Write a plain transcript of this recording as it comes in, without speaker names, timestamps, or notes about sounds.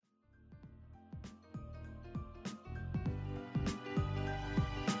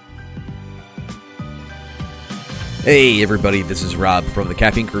Hey everybody, this is Rob from the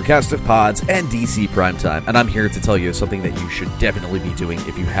Caffeine Crew Cast of Pods and DC Primetime, and I'm here to tell you something that you should definitely be doing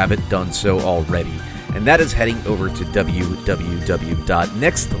if you haven't done so already, and that is heading over to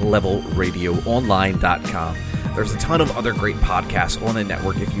www.nextlevelradioonline.com. There's a ton of other great podcasts on the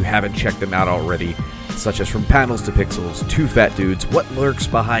network if you haven't checked them out already, such as From Panels to Pixels, Two Fat Dudes, What Lurks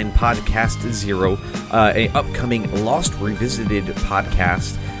Behind Podcast Zero, a upcoming Lost Revisited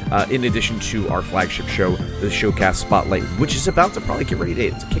podcast, in addition to our flagship show, the Showcast Spotlight, which is about to probably get ready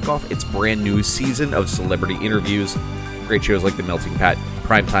to kick off its brand new season of celebrity interviews. Great shows like The Melting Pat,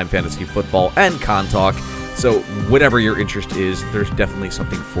 Primetime Fantasy Football, and Con Talk. So whatever your interest is, there's definitely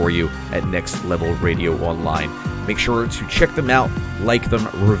something for you at Next Level Radio Online. Make sure to check them out, like them,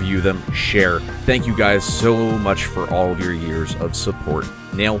 review them, share. Thank you guys so much for all of your years of support.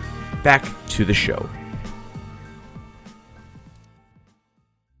 Now, back to the show.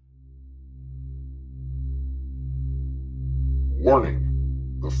 Warning,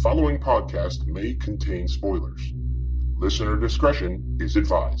 the following podcast may contain spoilers. Listener discretion is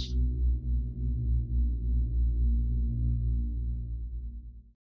advised.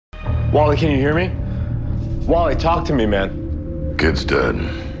 Wally, can you hear me? Wally, talk to me, man. Kid's dead.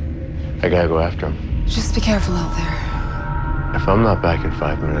 I gotta go after him. Just be careful out there. If I'm not back in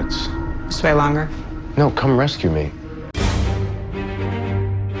 5 minutes... Just wait longer. No, come rescue me.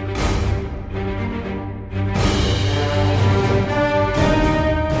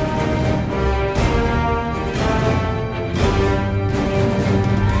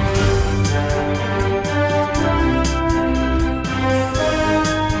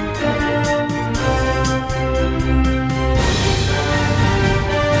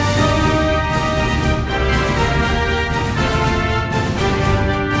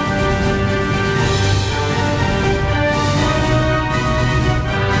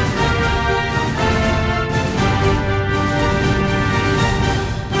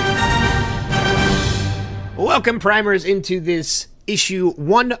 Welcome, Primers, into this issue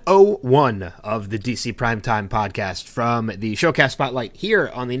 101 of the DC Primetime podcast from the Showcast Spotlight here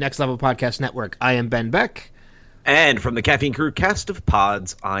on the Next Level Podcast Network. I am Ben Beck. And from the Caffeine Crew Cast of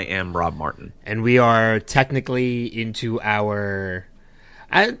Pods, I am Rob Martin. And we are technically into our...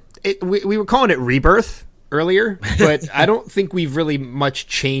 we were calling it Rebirth earlier, but I don't think we've really much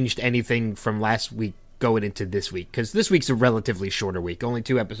changed anything from last week going into this week, because this week's a relatively shorter week. Only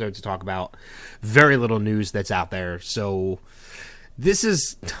 2 episodes to talk about. Very little news that's out there. So this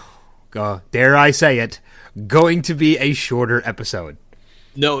is, dare I say it, going to be a shorter episode.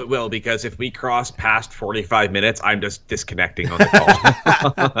 No, it will, because if we cross past 45 minutes, I'm just disconnecting on the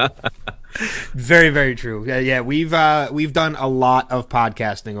call. Very, very true. Yeah, we've done a lot of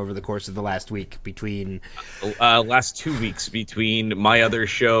podcasting over the course of the last week between... last 2 weeks between my other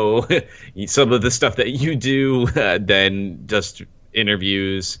show, some of the stuff that you do, then just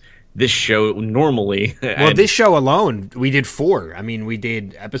interviews, this show normally. Well, this show alone, we did 4. I mean, we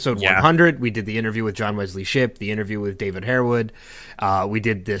did episode 100, we did the interview with John Wesley Shipp, the interview with David Harewood, we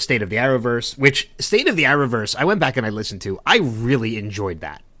did the State of the Arrowverse, which, State of the Arrowverse, I went back and I listened to. I really enjoyed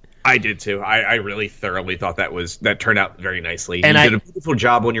that. I did too. I really thoroughly thought that turned out very nicely. And you did a beautiful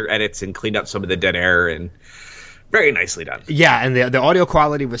job on your edits and cleaned up some of the dead air, and very nicely done. Yeah, and the audio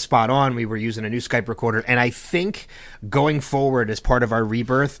quality was spot on. We were using a new Skype recorder, and I think going forward as part of our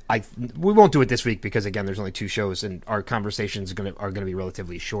rebirth, we won't do it this week because again, there's only 2 shows, and our conversations are gonna be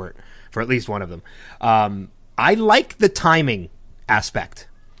relatively short for at least one of them. I like the timing aspect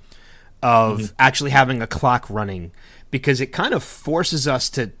of actually having a clock running, because it kind of forces us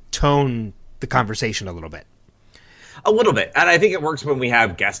to tone the conversation a little bit. A little bit. And I think it works when we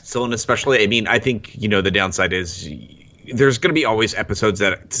have guests on, especially. I mean, I think, the downside is there's going to be always episodes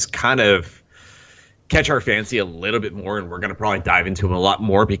that just kind of catch our fancy a little bit more, and we're going to probably dive into them a lot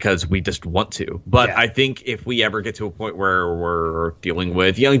more because we just want to. But yeah. I think if we ever get to a point where we're dealing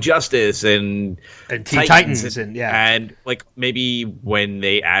with Young Justice and Titans and like maybe when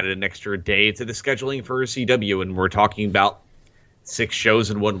they added an extra day to the scheduling for CW and we're talking about 6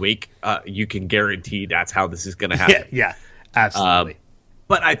 shows in 1 week, you can guarantee that's how this is going to happen. Yeah, absolutely.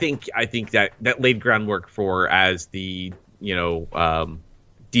 But I think that laid groundwork for, as the DC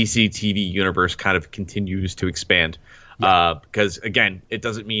TV universe kind of continues to expand. Because again, it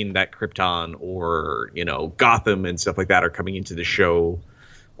doesn't mean that Krypton or Gotham and stuff like that are coming into the show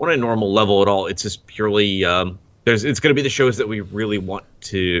on a normal level at all. It's just purely it's going to be the shows that we really want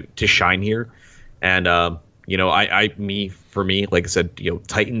to shine here. And for me, like I said,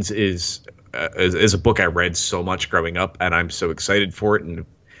 Titans is a book I read so much growing up, and I'm so excited for it. And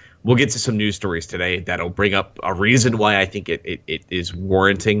we'll get to some news stories today that'll bring up a reason why I think it is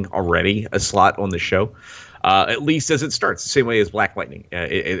warranting already a slot on the show. at least as it starts, the same way as Black Lightning.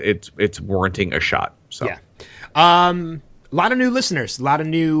 It's warranting a shot. So yeah. A lot of new listeners,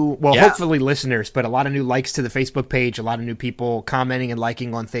 Yeah. hopefully listeners, but a lot of new likes to the Facebook page, a lot of new people commenting and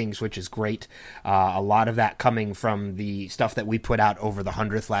liking on things, which is great. A lot of that coming from the stuff that we put out over the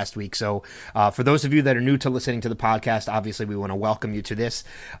 100th last week. So for those of you that are new to listening to the podcast, obviously we want to welcome you to this.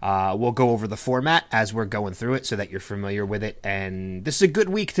 We'll go over the format as we're going through it so that you're familiar with it. And this is a good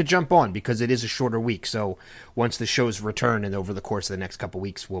week to jump on because it is a shorter week. So once the shows return and over the course of the next couple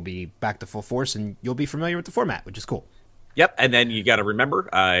weeks, we'll be back to full force and you'll be familiar with the format, which is cool. Yep, and then you got to remember,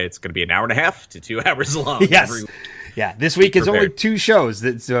 it's going to be an hour and a half to 2 hours long. Yes. Yeah, this week is only 2 shows.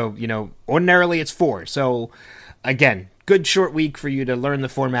 So, ordinarily it's 4. So, again, good short week for you to learn the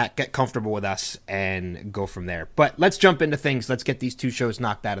format, get comfortable with us, and go from there. But let's jump into things. Let's get these 2 shows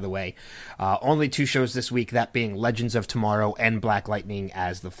knocked out of the way. Only 2 shows this week, that being Legends of Tomorrow and Black Lightning,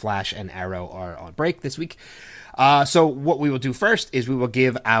 as The Flash and Arrow are on break this week. So what we will do first is we will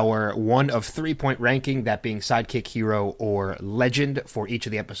give our 1 of 3 point ranking, that being sidekick, hero, or legend for each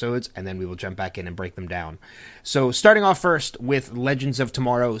of the episodes, and then we will jump back in and break them down. So starting off first with Legends of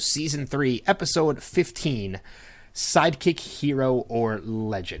Tomorrow, Season 3, Episode 15, sidekick, hero, or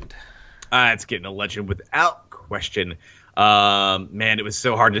legend. It's getting a legend without question. Man, it was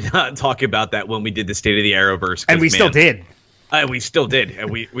so hard to not talk about that when we did the State of the Arrowverse. And we still did. We still did, and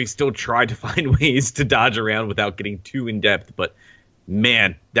we still tried to find ways to dodge around without getting too in-depth, but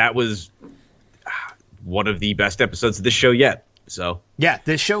man, that was one of the best episodes of this show yet. So yeah,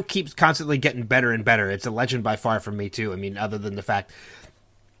 this show keeps constantly getting better and better. It's a legend by far for me, too. I mean, other than the fact,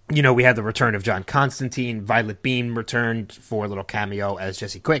 we had the return of John Constantine, Violet Beam returned for a little cameo as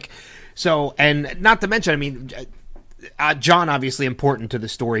Jesse Quick. So, and not to mention, I mean, John obviously important to the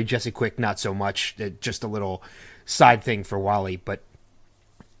story, Jesse Quick not so much, just a little side thing for Wally, but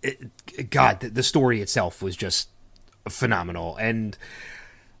the story itself was just phenomenal, and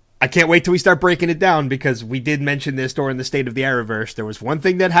I can't wait till we start breaking it down, because we did mention this during the State of the Arrowverse. There was one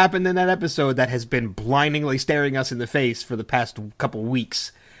thing that happened in that episode that has been blindingly staring us in the face for the past couple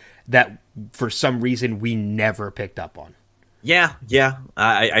weeks that for some reason we never picked up on. Yeah.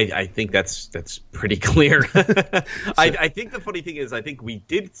 I think that's pretty clear. I think the funny thing is, I think we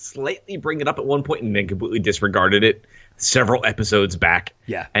did slightly bring it up at one point and then completely disregarded it several episodes back.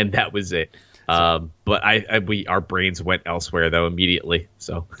 Yeah, and that was it. But our brains went elsewhere though immediately.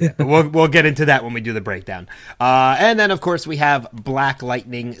 So we'll get into that when we do the breakdown. And then of course we have Black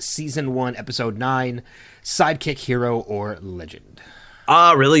Lightning Season 1, Episode 9, sidekick, hero, or legend.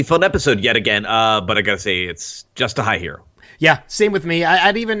 Really fun episode yet again. But I gotta say, it's just a high hero. Yeah, same with me.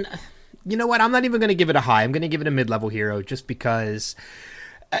 I'd even, you know what? I'm not even going to give it a high. I'm going to give it a mid-level hero, just because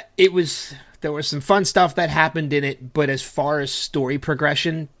there was some fun stuff that happened in it, but as far as story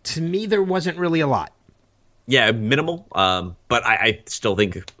progression, to me, there wasn't really a lot. Yeah, minimal. But I still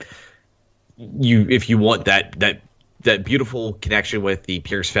think if you want that beautiful connection with the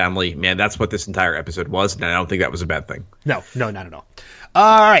Pierce family, man, that's what this entire episode was, and I don't think that was a bad thing. No, not at all.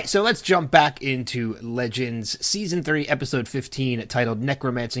 All right, so let's jump back into Legends, Season 3, Episode 15, titled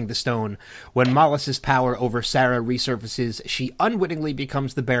Necromancing the Stone. When Mollus's power over Sarah resurfaces, she unwittingly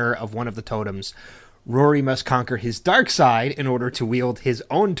becomes the bearer of one of the totems. Rory must conquer his dark side in order to wield his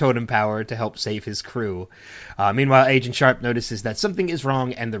own totem power to help save his crew. Meanwhile, Agent Sharp notices that something is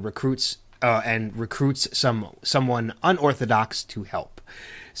wrong and recruits someone unorthodox to help.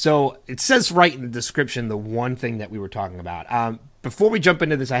 So it says right in the description the one thing that we were talking about. Before we jump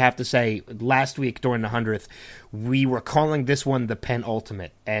into this, I have to say, last week during the 100th, we were calling this one the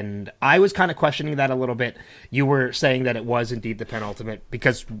penultimate, and I was kind of questioning that a little bit. You were saying that it was indeed the penultimate,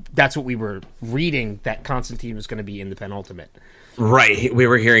 because that's what we were reading, that Constantine was going to be in the penultimate. Right. We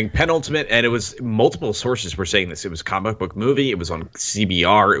were hearing penultimate, and it was multiple sources were saying this. It was Comic Book Movie, it was on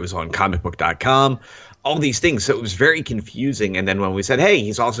CBR, it was on comicbook.com, all these things. So it was very confusing. And then when we said, hey,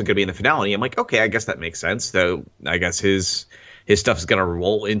 he's also going to be in the finale, I'm like, okay, I guess that makes sense. Though I guess his stuff is going to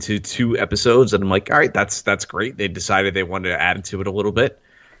roll into 2 episodes. And I'm like, all right, that's great. They decided they wanted to add to it a little bit,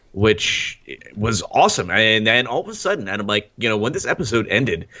 which was awesome. And then all of a sudden, and I'm like, when this episode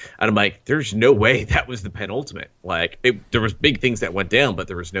ended, and I'm like, there's no way that was the penultimate. Like, there was big things that went down, but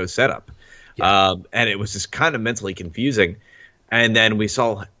there was no setup. Yeah. And it was just kind of mentally confusing. And then we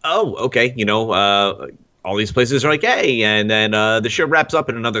saw, oh, okay, all these places are like, hey, and then the show wraps up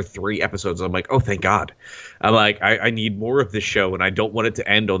in another 3 episodes. I'm like, oh, thank God. I'm like, I need more of this show, and I don't want it to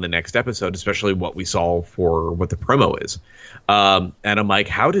end on the next episode, especially what we saw for what the promo is. And I'm like,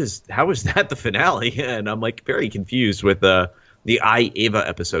 how is that the finale? And I'm like very confused with the Ava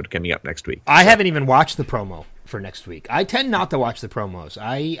episode coming up next week. I haven't even watched the promo for next week. I tend not to watch the promos.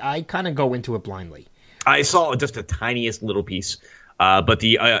 I kind of go into it blindly. I saw just a tiniest little piece, but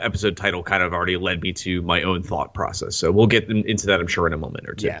the episode title kind of already led me to my own thought process. So we'll get into that, I'm sure, in a moment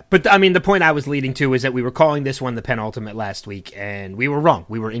or two. Yeah, but I mean, the point I was leading to is that we were calling this one the penultimate last week, and we were wrong.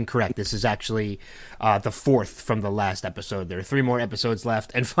 We were incorrect. This is actually the fourth from the last episode. There are 3 more episodes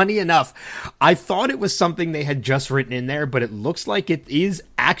left, and funny enough, I thought it was something they had just written in there, but it looks like it is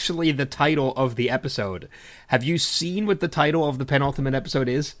actually the title of the episode. Have you seen what the title of the penultimate episode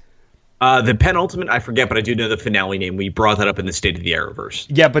is? The penultimate, I forget, but I do know the finale name. We brought that up in the State of the Arrowverse.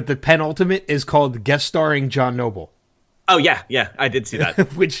 Yeah, but the penultimate is called Guest Starring John Noble. Oh, yeah, I did see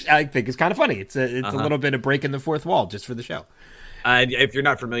that. Which I think is kind of funny. It's a little bit of breaking the fourth wall just for the show. If you're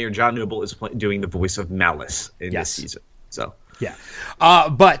not familiar, John Noble is doing the voice of Malice in this season. So yeah.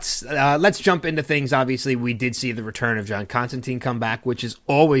 But let's jump into things. Obviously, we did see the return of John Constantine come back, which is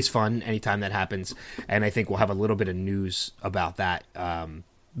always fun anytime that happens. And I think we'll have a little bit of news about that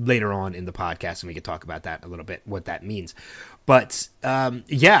later on in the podcast, and we could talk about that a little bit, what that means. But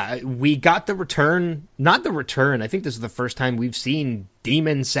we got the return, not the return. I think this is the first time we've seen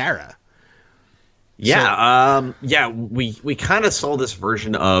Demon Sarah. Yeah, we kind of saw this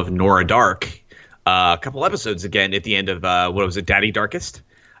version of Nora Dark a couple episodes again at the end of what was it, Daddy Darkest,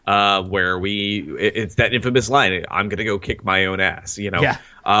 where it's that infamous line, "I'm gonna go kick my own ass,"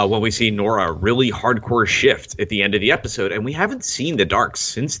 when we see Nora really hardcore shift at the end of the episode, and we haven't seen the Dark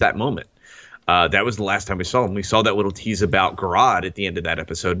since that moment. That was the last time we saw him. We saw that little tease about Garad at the end of that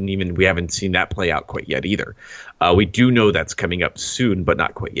episode, and even we haven't seen that play out quite yet either. We do know that's coming up soon, but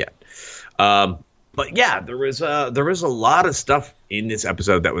not quite yet. But yeah, there was a lot of stuff in this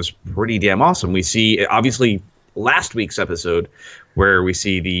episode that was pretty damn awesome. We see, obviously, last week's episode where we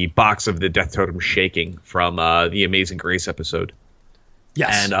see the box of the Death Totem shaking from the Amazing Grace episode.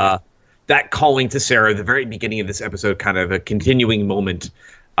 Yes. And that calling to Sarah, the very beginning of this episode, kind of a continuing moment,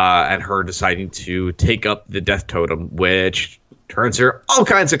 and her deciding to take up the Death Totem, which turns her all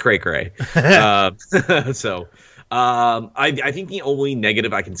kinds of cray-cray. I think the only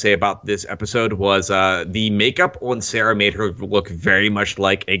negative I can say about this episode was the makeup on Sarah made her look very much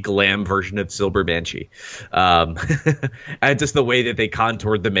like a glam version of Silver Banshee. And just the way that they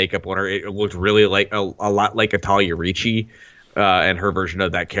contoured the makeup on her, it looked really like a lot like Atalia Ricci and her version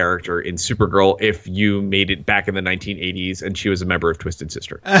of that character in Supergirl if you made it back in the 1980s and she was a member of Twisted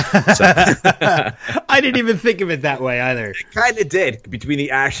Sister. I didn't even think of it that way either. Kind of did. Between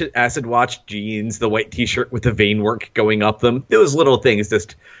the acid wash jeans, the white t-shirt with the vein work going up them, those little things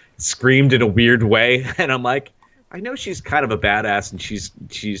just screamed in a weird way. And I'm like, I know she's kind of a badass and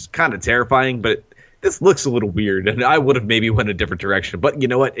she's kind of terrifying, but this looks a little weird, and I would have maybe went a different direction. But you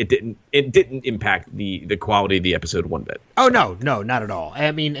know what? It didn't impact the quality of the episode one bit. Oh, no, not at all.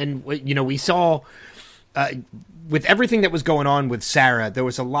 I mean, and we saw with everything that was going on with Sarah, there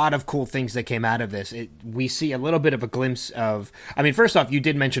was a lot of cool things that came out of this. We see a little bit of a glimpse of, I mean, first off, you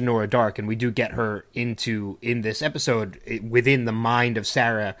did mention Nora Dark, and we do get her in this episode within the mind of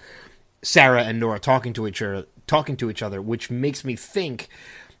Sarah and Nora talking to each other, which makes me think,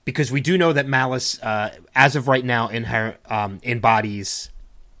 because we do know that Malice, as of right now, embodies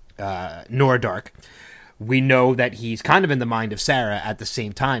Nora Dark. We know that he's kind of in the mind of Sarah at the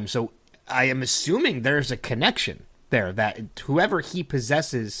same time. So I am assuming there's a connection there, that whoever he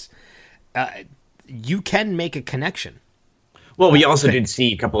possesses, you can make a connection. Well, we also did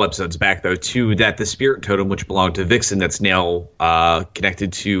see a couple episodes back, though, too, that the Spirit Totem, which belonged to Vixen, that's now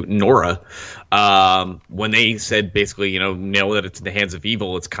connected to Nora, when they said basically, now that it's in the hands of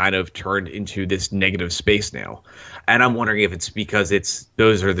evil, it's kind of turned into this negative space now. And I'm wondering if it's because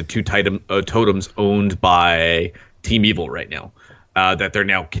those are the two totems owned by Team Evil right now, that they're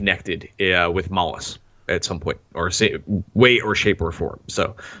now connected with Malice at some point, or way or shape or form.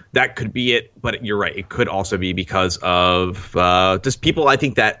 So that could be it, but you're right. It could also be because of just people, I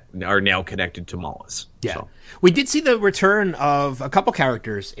think, that are now connected to Malice. Yeah. So. We did see the return of a couple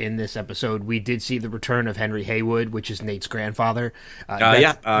characters in this episode. We did see the return of Henry Haywood, which is Nate's grandfather.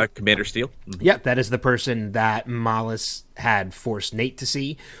 Commander Steel. Mm-hmm. Yep, that is the person that Malice had forced Nate to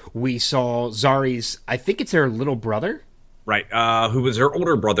see. We saw Zari's, I think it's her little brother. Right, who was her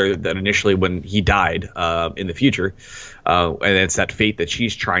older brother that initially when he died in the future. And it's that fate that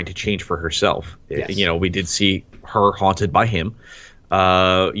she's trying to change for herself. Yes. We did see her haunted by him.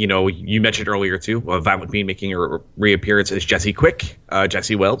 You mentioned earlier, too, Violent Being making her reappearance as Jessie Quick,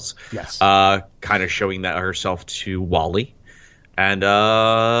 Jessie Wells. Yes. Kind of showing that herself to Wally. And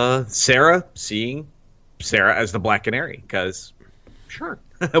Sarah, seeing Sarah as the Black Canary, because sure.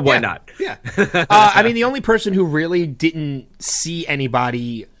 Why not? Yeah. I mean, the only person who really didn't see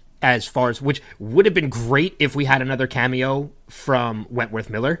anybody as far as, which would have been great if we had another cameo from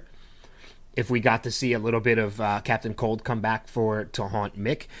Wentworth Miller. if we got to see a little bit of Captain Cold come back to haunt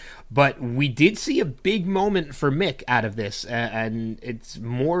Mick. But we did see a big moment for Mick out of this, and it's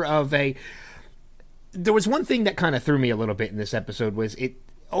more of a... There was one thing that kind of threw me a little bit in this episode, was it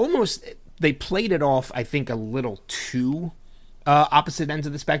almost... They played it off, I think, a little too opposite ends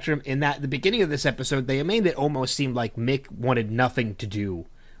of the spectrum, in that the beginning of this episode, they made it almost seem like Mick wanted nothing to do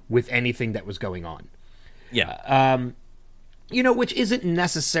with anything that was going on. Yeah. Which isn't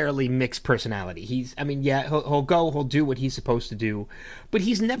necessarily Mick's personality. He'll do what he's supposed to do, but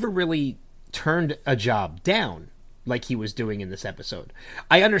he's never really turned a job down like he was doing in this episode.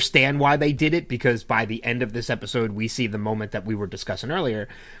 I understand why they did it, because by the end of this episode, we see the moment that we were discussing earlier,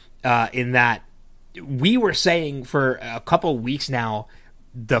 in that we were saying for a couple weeks now,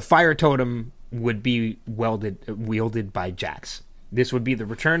 the fire totem would be wielded by Jax. This would be the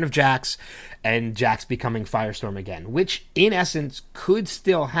return of Jax, and Jax becoming Firestorm again, which in essence could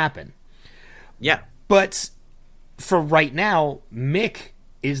still happen. Yeah. But for right now, Mick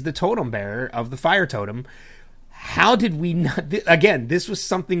is the totem bearer of the fire totem. How did we not... Again, this was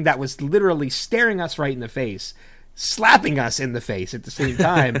something that was literally staring us right in the face, slapping us in the face at the same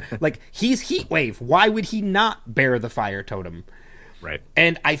time. Like, he's Heatwave. Why would he not bear the fire totem? Right.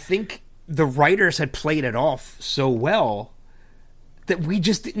 And I think the writers had played it off so well that we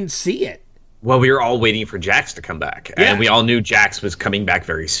just didn't see it. Well, we were all waiting for Jax to come back, and we all knew Jax was coming back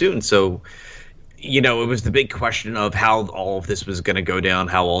very soon. So, it was the big question of how all of this was going to go down,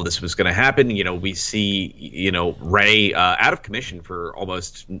 how all this was going to happen. We see, Ray out of commission for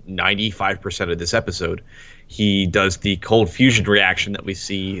almost 95% of this episode. He does the cold fusion reaction that we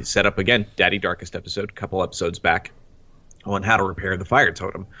see set up again, Daddy Darkest episode, a couple episodes back, on how to repair the fire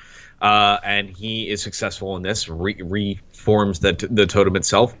totem. And he is successful in this, reforms the totem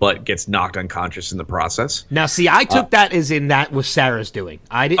itself, but gets knocked unconscious in the process. Now, see, I took that as in that was Sarah's doing.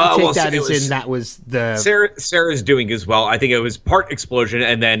 I didn't take that as in that was the... Sarah's doing as well. I think it was part explosion,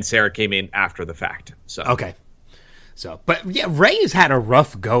 and then Sarah came in after the fact. So okay. But yeah, Ray has had a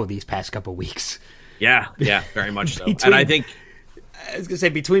rough go these past couple weeks. Yeah, very much so. And I think... I was gonna say,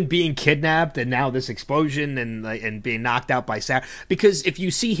 between being kidnapped and now this explosion and being knocked out by Sarah, because if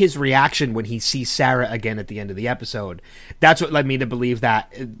you see his reaction when he sees Sarah again at the end of the episode, that's what led me to believe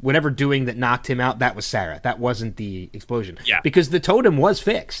that whatever doing that knocked him out, that was Sarah. That wasn't the explosion. Yeah, because the totem was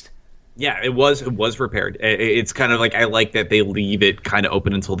fixed. Yeah, it was repaired. It's kind of like, I like that they leave it kind of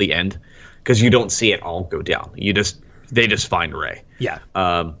open until the end, because you don't see it all go down. They just find Ray. Yeah.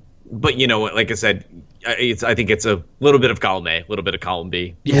 But like I said, I think it's a little bit of column A, a little bit of column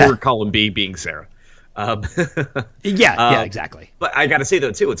B, or column B being Sarah. Yeah, exactly. But I got to say,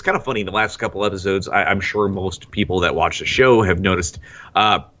 though, too, it's kind of funny. The last couple episodes, I'm sure most people that watch the show have noticed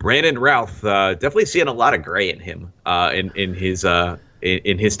Brandon Routh definitely seeing a lot of gray in him, in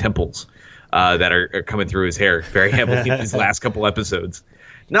his temples that are coming through his hair very heavily in these last couple episodes.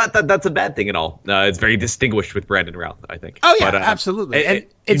 Not that that's a bad thing at all. It's very distinguished with Brandon Routh, I think. Oh, yeah, absolutely. And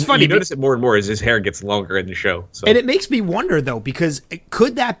it's funny. You notice it more and more as his hair gets longer in the show. So. And it makes me wonder, though, because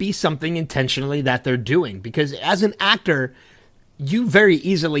could that be something intentionally that they're doing? Because as an actor, you very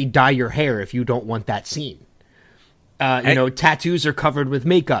easily dye your hair if you don't want that scene. Tattoos are covered with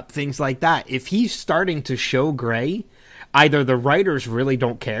makeup, things like that. If he's starting to show gray, either the writers really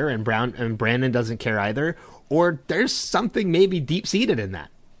don't care and Brandon doesn't care either, or there's something maybe deep-seated in that.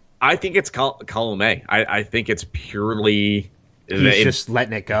 I think it's column A. I think it's purely... He's just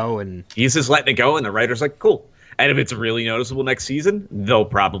letting it go. He's just letting it go, and the writer's like, cool. And if it's really noticeable next season, they'll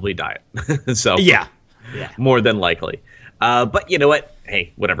probably dye it. So yeah, more than likely. But you know what?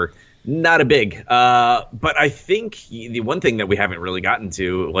 Hey, whatever. Not a big. But I think the one thing that we haven't really gotten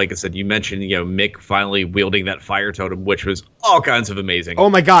to, like I said, you mentioned, Mick finally wielding that fire totem, which was all kinds of amazing. Oh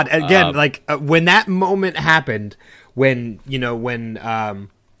my God! Again, when that moment happened, when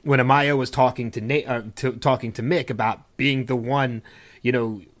Amaya was talking to Mick about being the one,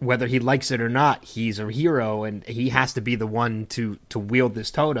 whether he likes it or not, he's a hero and he has to be the one to wield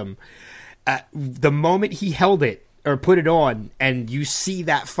this totem. The moment he held it or put it on, and you see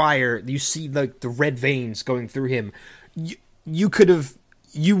that fire, you see the red veins going through him, you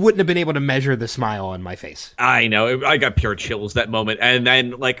wouldn't have been able to measure the smile on my face. I know. I got pure chills that moment. And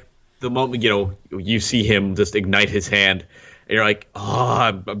then, the moment, you see him just ignite his hand, and you're like,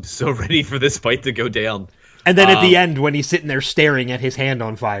 oh, I'm so ready for this fight to go down. And then at the end, when he's sitting there staring at his hand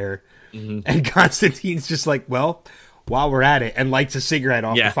on fire, and Constantine's just like, well, while we're at it, and lights a cigarette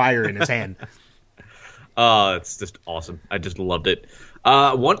off the fire in his hand. It's just awesome. I just loved it.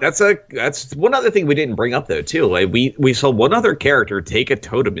 That's one other thing we didn't bring up though too. Like we saw one other character take a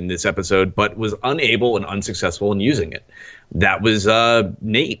totem in this episode, but was unable and unsuccessful in using it. That was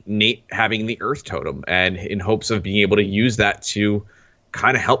Nate. Nate having the Earth totem, and in hopes of being able to use that to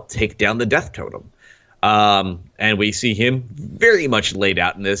kind of help take down the Death totem. And we see him very much laid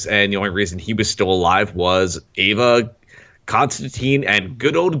out in this, and the only reason he was still alive was Ava, Constantine, and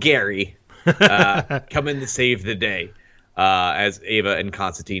good old Gary coming to save the day. As Ava and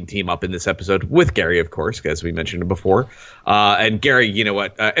Constantine team up in this episode with Gary, of course, as we mentioned before. And Gary, you know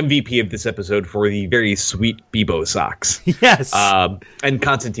what, MVP of this episode for the very sweet Bebo socks. Yes. And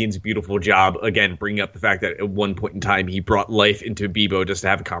Constantine's beautiful job, again, bringing up the fact that at one point in time he brought life into Bebo just to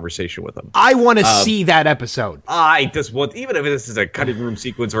have a conversation with him. I want to see that episode. I just want, even if this is a cutting room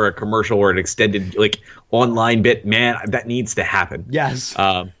sequence or a commercial or an extended online bit, man, that needs to happen. Yes.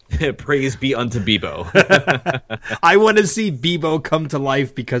 Praise be unto Bebo. I want to see Bebo come to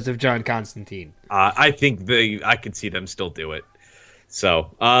life because of John Constantine. I think I could see them still do it.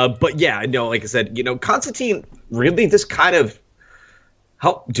 So, but yeah, no, like I said, Constantine really just kind of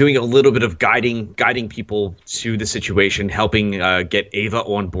helped doing a little bit of guiding people to the situation, helping get Ava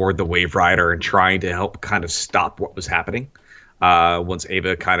on board the Wave Rider and trying to help kind of stop what was happening. Once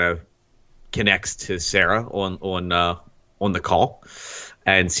Ava kind of connects to Sarah on the call.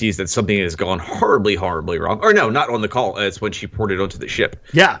 And sees that something has gone horribly, horribly wrong. Or no, not on the call. It's when she poured it onto the ship.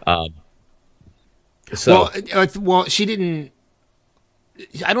 Yeah. Well, she didn't.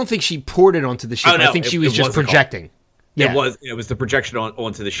 I don't think she poured it onto the ship. Oh, no, I think she was just projecting. Yeah. It was the projection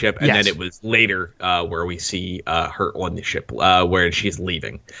onto the ship, and then it was later where we see her on the ship, where she's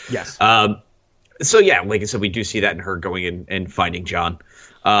leaving. Yes. So yeah, like I said, we do see that in her going in and finding John.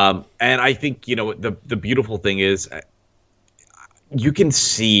 And I think the beautiful thing is, you can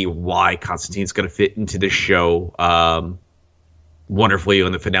see why Constantine's going to fit into the show wonderfully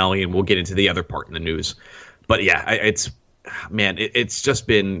on the finale, and we'll get into the other part in the news. But yeah, it's just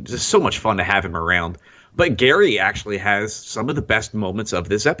been so much fun to have him around. But Gary actually has some of the best moments of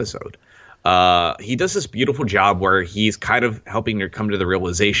this episode. He does this beautiful job where he's kind of helping her come to the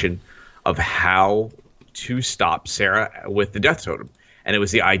realization of how to stop Sarah with the Death Totem. And it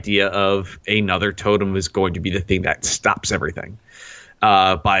was the idea of another totem is going to be the thing that stops everything.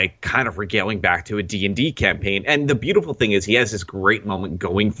 By kind of regaling back to a D&D campaign. And the beautiful thing is he has this great moment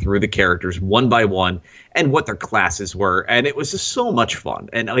going through the characters one by one and what their classes were. And it was just so much fun.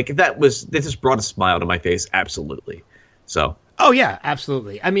 And that just brought a smile to my face. Absolutely. So. Oh, yeah,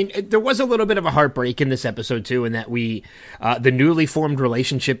 absolutely. I mean, there was a little bit of a heartbreak in this episode, too, in that the newly formed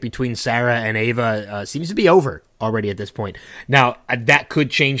relationship between Sarah and Ava seems to be over already at this point. Now, that could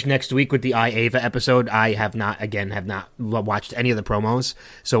change next week with the Ava episode. I have not watched any of the promos,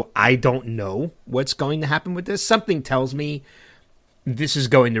 so I don't know what's going to happen with this. Something tells me this is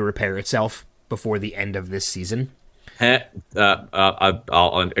going to repair itself before the end of this season.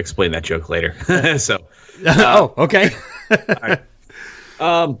 I'll explain that joke later. So. Oh, okay.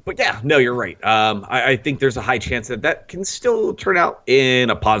 But yeah, no, you're right. I think there's a high chance that can still turn out in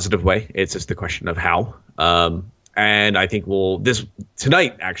a positive way. It's just a question of how. And I think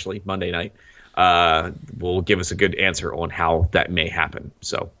tonight, actually, Monday night, will give us a good answer on how that may happen.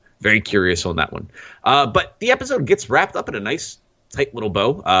 So very curious on that one. But the episode gets wrapped up in a nice, tight little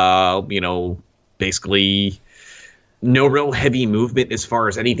bow. Basically no real heavy movement as far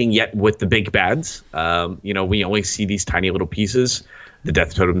as anything yet with the big bads. We only see these tiny little pieces. The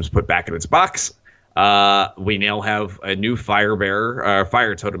Death Totem's put back in its box. We now have a new fire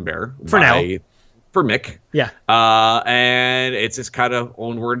totem bearer. For Mick. Yeah. And it's just kind of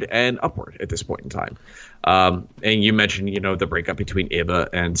onward and upward at this point in time. And you mentioned, the breakup between Ava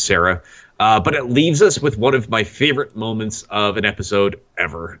and Sarah. But it leaves us with one of my favorite moments of an episode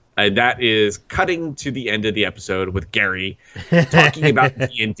ever. And that is cutting to the end of the episode with Gary talking about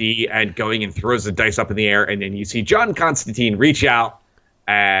D&D and going and throws the dice up in the air. And then you see John Constantine reach out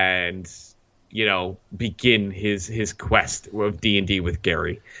and, begin his quest of D&D with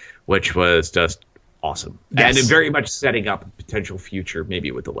Gary, which was just awesome. Yes. And very much setting up a potential future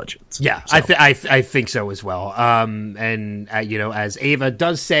maybe with the Legends. Yeah, so. I think so as well. As Ava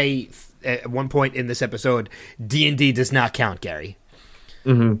does say at one point in this episode, D&D does not count, Gary.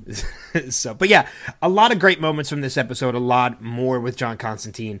 Mm-hmm. But yeah, a lot of great moments from this episode, a lot more with John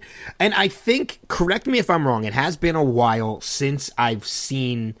Constantine. And I think, correct me if I'm wrong, it has been a while since I've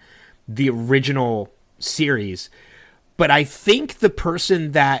seen the original series, but I think the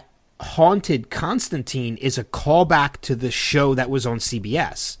person that haunted Constantine is a callback to the show that was on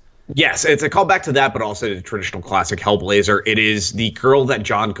CBS. Yes, it's a callback to that, but also the traditional classic Hellblazer. It is the girl that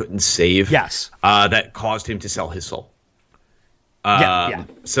John couldn't save. Yes. That caused him to sell his soul. Yeah.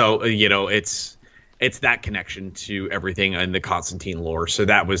 So it's that connection to everything in the Constantine lore. So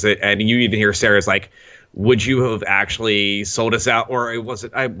that was it. And you even hear Sarah's like, would you have actually sold us out? Or I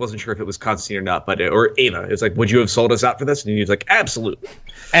wasn't sure if it was Constantine or not, or Ava. It's like, would you have sold us out for this? And he was like, absolutely.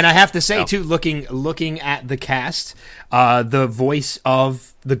 And I have to say, too, looking at the cast, the voice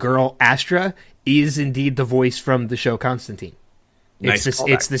of the girl Astra is indeed the voice from the show Constantine.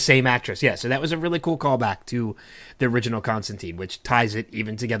 It's the same actress. Yeah, so that was a really cool callback to the original Constantine, which ties it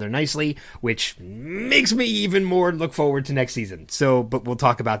even together nicely, which makes me even more look forward to next season. So, but we'll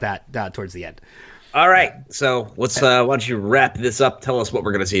talk about that towards the end. All right, so let's why don't you wrap this up? Tell us what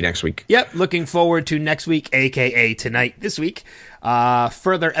we're going to see next week. Yep, looking forward to next week, a.k.a. tonight, this week.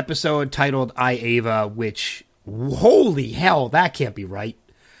 Further episode titled I, Ava, which, holy hell, that can't be right.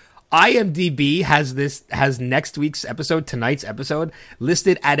 IMDb has next week's episode, tonight's episode,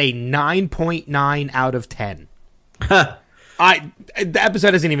 listed at a 9.9 out of 10. The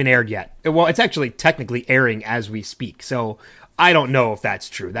episode hasn't even aired yet. Well, it's actually technically airing as we speak, so I don't know if that's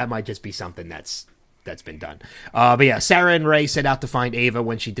true. That might just be something that's been done. But yeah, Sarah and Ray set out to find Ava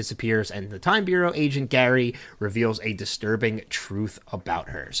when she disappears, and the Time Bureau agent Gary reveals a disturbing truth about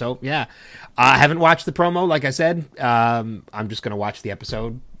her. So yeah, I haven't watched the promo, like I said. I'm just going to watch the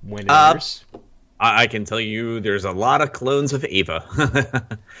episode when it airs. I can tell you there's a lot of clones of Ava.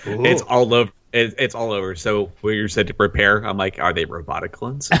 It's all over. It's all over. So when you're said to prepare, I'm like, are they robotic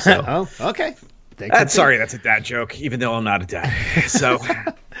clones? So, oh, okay. Sorry, that's a dad joke, even though I'm not a dad. So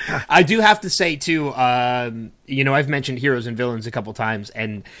I do have to say, too, I've mentioned Heroes and Villains a couple times,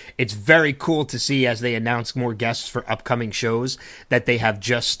 and it's very cool to see as they announce more guests for upcoming shows that they have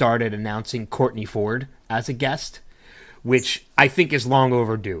just started announcing Courtney Ford as a guest, which I think is long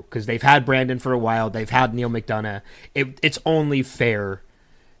overdue because they've had Brandon for a while. They've had Neil McDonough. It's only fair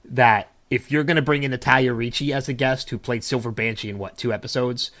that if you're going to bring in Natalia Ricci as a guest, who played Silver Banshee in, 2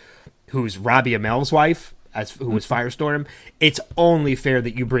 episodes, who's Robbie Amell's wife, who was Firestorm, it's only fair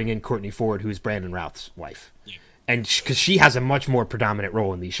that you bring in Courtney Ford, who's Brandon Routh's wife. Yeah. And because she has a much more predominant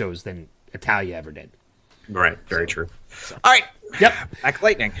role in these shows than Natalia ever did. Right, very true. All right. Yep. Black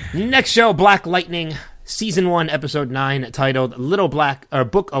Lightning. Next show, Black Lightning, Season 1, Episode 9, titled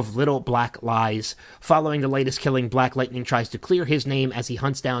Book of Little Black Lies. Following the latest killing, Black Lightning tries to clear his name as he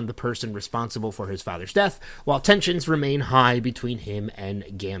hunts down the person responsible for his father's death, while tensions remain high between him and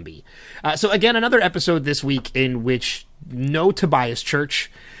Gamby. So again, another episode this week in which no Tobias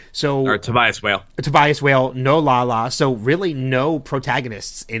Church. Or Tobias Whale. Tobias Whale, no Lala. So really no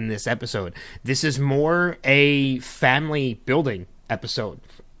protagonists in this episode. This is more a family building episode.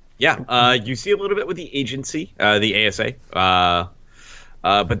 Yeah, you see a little bit with the agency, the ASA,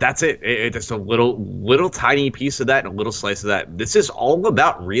 but that's it. It's just a little tiny piece of that and a little slice of that. This is all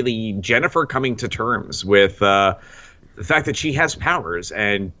about really Jennifer coming to terms with the fact that she has powers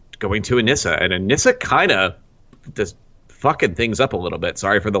and going to Anissa. And Anissa kind of just fucking things up a little bit.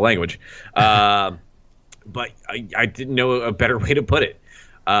 Sorry for the language. But I didn't know a better way to put it.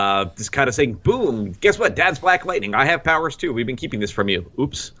 Just kind of saying, boom, guess what? Dad's Black Lightning. I have powers too. We've been keeping this from you.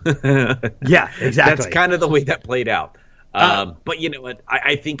 Oops. Yeah, exactly. That's kind of the way that played out. But you know what?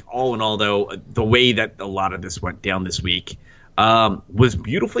 I think all in all, though, the way that a lot of this went down this week was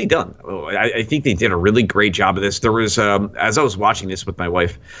beautifully done. I think they did a really great job of this. There was, as I was watching this with my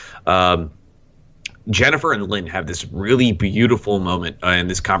wife, Jennifer and Lynn have this really beautiful moment in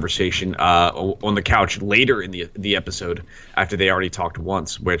this conversation on the couch later in the episode after they already talked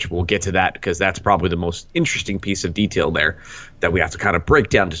once, which we'll get to that because that's probably the most interesting piece of detail there that we have to kind of break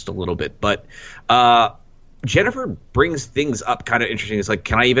down just a little bit. But Jennifer brings things up kind of interesting. It's like,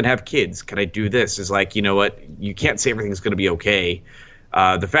 can I even have kids? Can I do this? It's like, you know what? You can't say everything's going to be okay.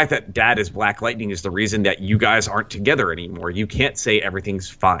 The fact that Dad is Black Lightning is the reason that you guys aren't together anymore. You can't say everything's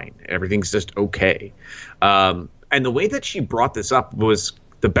fine. Everything's just okay. And the way that she brought this up was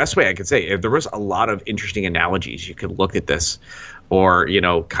the best way I could say. There was a lot of interesting analogies you could look at this, or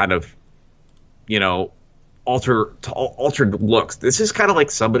kind of, altered looks. This is kind of like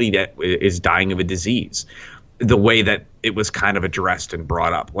somebody that is dying of a disease. The way that it was kind of addressed and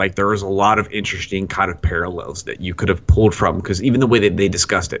brought up. Like, there was a lot of interesting kind of parallels that you could have pulled from, because even the way that they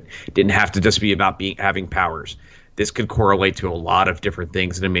discussed it didn't have to just be about having powers. This could correlate to a lot of different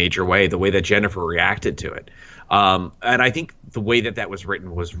things in a major way, the way that Jennifer reacted to it. And I think the way that was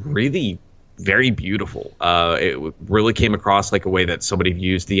written was really very beautiful. It really came across like a way that somebody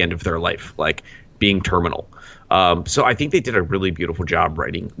views the end of their life. Like, being terminal. So I think they did a really beautiful job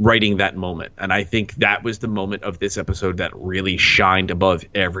writing that moment, and I think that was the moment of this episode that really shined above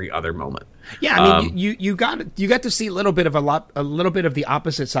every other moment. Yeah, I mean, you got to see a little bit of the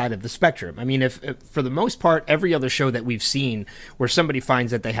opposite side of the spectrum. I mean, if for the most part, every other show that we've seen where somebody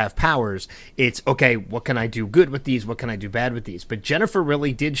finds that they have powers, it's okay. What can I do good with these? What can I do bad with these? But Jennifer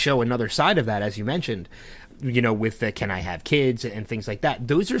really did show another side of that, as you mentioned. With the can I have kids and things like that.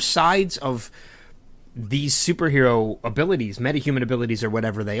 Those are sides of these superhero abilities, metahuman abilities, or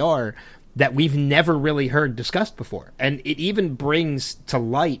whatever they are, that we've never really heard discussed before. And it even brings to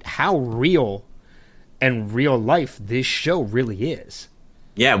light how real and real life this show really is.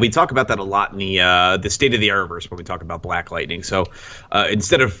 Yeah, we talk about that a lot in the State of the Arrowverse when we talk about Black Lightning. So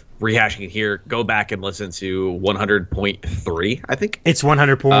instead of rehashing it here, go back and listen to 100.3, I think. It's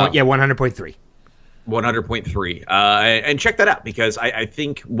 100.3. 100.3 and check that out, because I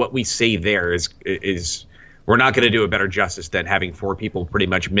think what we say there is we're not going to do a better justice than having four people pretty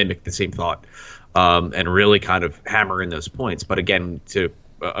much mimic the same thought and really kind of hammer in those points. But again, to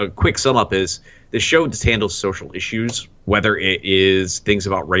a quick sum up is the show just handles social issues, whether it is things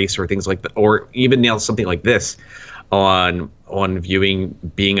about race or things like that, or even nails something like this on viewing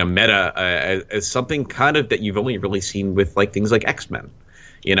being a meta as something kind of that you've only really seen with like things like X-Men,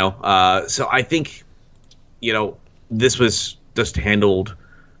 so I think this was just handled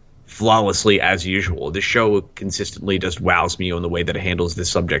flawlessly as usual. The show consistently just wows me on the way that it handles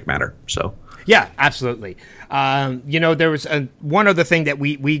this subject matter. So yeah, absolutely. There was one other thing that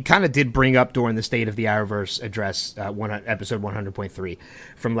we kind of did bring up during the State of the Arrowverse address, episode 100.3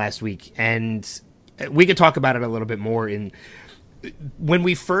 from last week, and we could talk about it a little bit more. When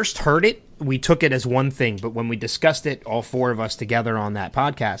we first heard it, we took it as one thing, but when we discussed it, all four of us together on that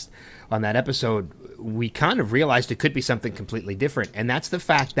podcast, on that episode, we kind of realized it could be something completely different. And that's the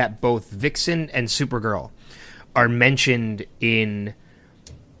fact that both Vixen and Supergirl are mentioned in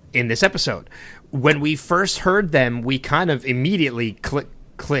this episode. When we first heard them, we kind of immediately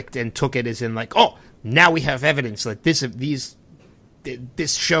clicked and took it as in like, oh, now we have evidence that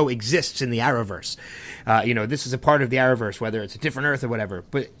this show exists in the Arrowverse. This is a part of the Arrowverse, whether it's a different Earth or whatever.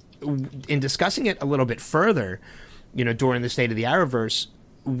 But in discussing it a little bit further, during the State of the Arrowverse,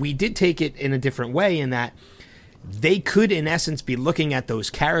 we did take it in a different way, in that they could, in essence, be looking at those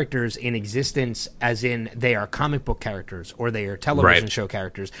characters in existence as in they are comic book characters or they are television show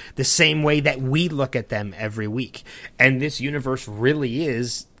characters, the same way that we look at them every week. And this universe really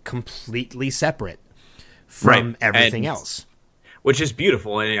is completely separate from everything else. Which is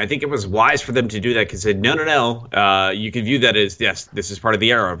beautiful, and I think it was wise for them to do that, because they said, no, you can view that as, yes, this is part of the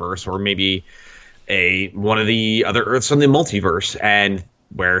Arrowverse, or maybe one of the other Earths on the multiverse, and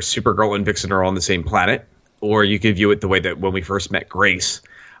where Supergirl and Vixen are on the same planet, or you could view it the way that when we first met Grace,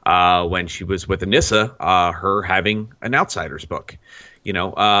 when she was with Anissa, her having an Outsiders book.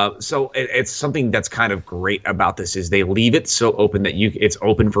 So it's something that's kind of great about this is they leave it so open that it's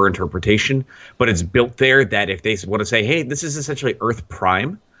open for interpretation, but it's built there that if they want to say, hey, this is essentially Earth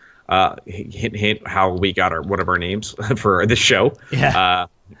Prime, hint how we got one of our names for this show. Yeah.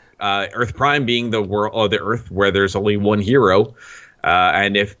 Earth Prime being the world, or the Earth where there's only one hero.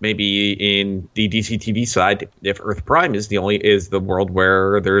 And if maybe in the DC TV side, if Earth Prime is the world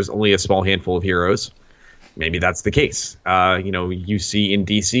where there's only a small handful of heroes, maybe that's the case. You see in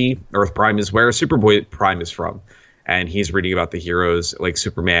DC, Earth Prime is where Superboy Prime is from, and he's reading about the heroes like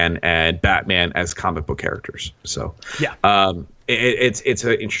Superman and Batman as comic book characters. So yeah, it's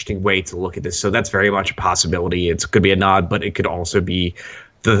an interesting way to look at this. So that's very much a possibility. It could be a nod, but it could also be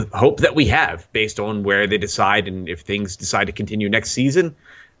the hope that we have based on where they decide, and if things decide to continue next season.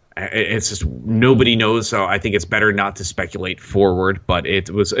 It's just nobody knows, so I think it's better not to speculate forward. But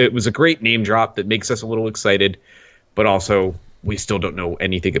it was a great name drop that makes us a little excited, but also we still don't know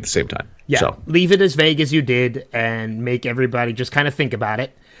anything at the same time. Yeah, so leave it as vague as you did, and make everybody just kind of think about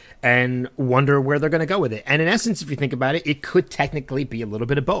it and wonder where they're going to go with it. And in essence, if you think about it, it could technically be a little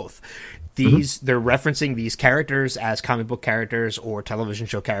bit of both. They're referencing these characters as comic book characters or television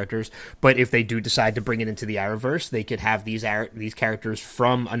show characters, but if they do decide to bring it into the Arrowverse, they could have these characters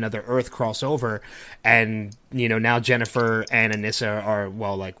from another Earth crossover, and now Jennifer and Anissa are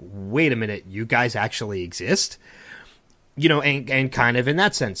like, wait a minute, you guys actually exist, and kind of in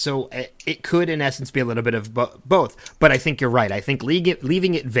that sense. So it could, in essence, be a little bit of both. But I think you're right. I think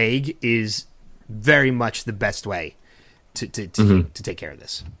leaving it vague is very much the best way to take care of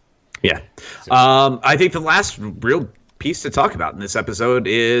this. Yeah. I think the last real piece to talk about in this episode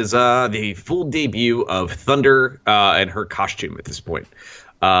is the full debut of Thunder and her costume at this point,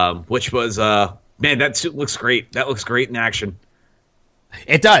 which was, man, that suit looks great. That looks great in action.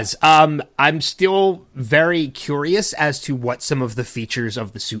 It does. I'm still very curious as to what some of the features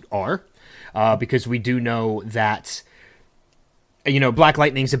of the suit are, because we do know that, Black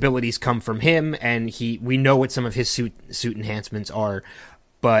Lightning's abilities come from him, and we know what some of his suit enhancements are,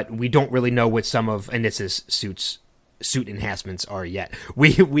 but we don't really know what some of Anissa's suit enhancements are yet.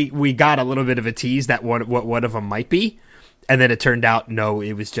 We got a little bit of a tease that what one of them might be, and then it turned out no,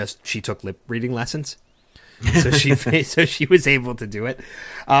 it was just she took lip reading lessons. So she was able to do it.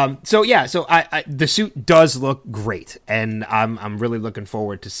 So the suit does look great, and I'm really looking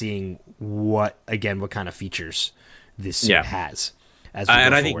forward to seeing what kind of features this suit has. As we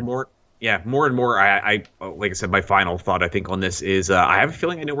and go I forward. think more and more. I like I said, my final thought I think on this is I have a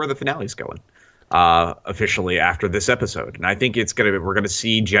feeling I know where the finale's going. Officially after this episode, and I think we're gonna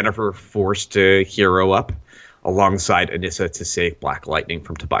see Jennifer forced to hero up alongside Anissa to save Black Lightning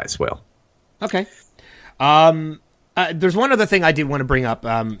from Tobias Whale. Okay. There's one other thing I did want to bring up,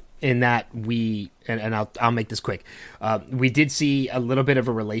 in that I'll make this quick. We did see a little bit of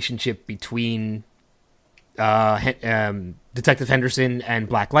a relationship between Detective Henderson and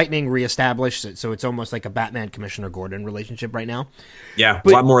Black Lightning reestablished, so it's almost like a Batman Commissioner Gordon relationship right now. Yeah, a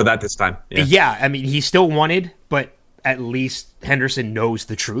lot more of that this time. Yeah, I mean, he's still wanted, but at least Henderson knows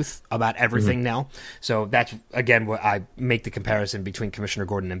the truth about everything now. So that's, again, what I make the comparison between Commissioner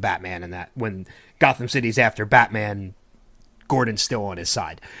Gordon and Batman, and that when Gotham City's after Batman, Gordon's still on his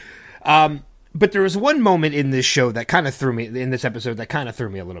side. But there was one moment in this show that kind of threw me, in this episode, that kind of threw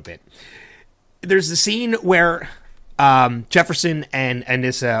me a little bit. There's the scene where Jefferson and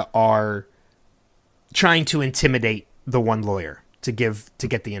Anissa are trying to intimidate the one lawyer to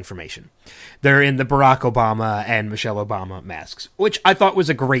get the information. They're in the Barack Obama and Michelle Obama masks, which I thought was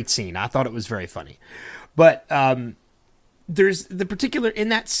a great scene. I thought it was very funny. But there's the particular in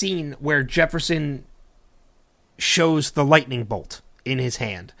that scene where Jefferson shows the lightning bolt in his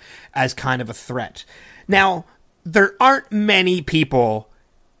hand as kind of a threat. Now, there aren't many people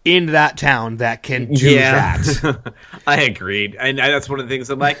in that town that can do that. I agreed. And that's one of the things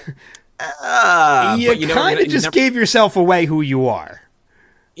I'm like, you kind of just gave yourself away who you are.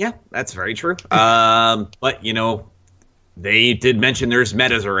 Yeah, that's very true. But, they did mention there's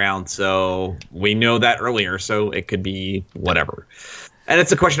metas around, so we know that earlier, so it could be whatever. And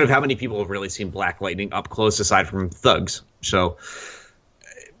it's a question of how many people have really seen Black Lightning up close aside from thugs. So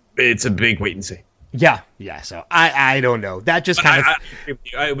it's a big wait and see. Yeah. So I don't know. That just kind of...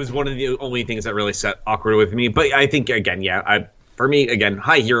 it was one of the only things that really set awkward with me. But I think, again, for me, again,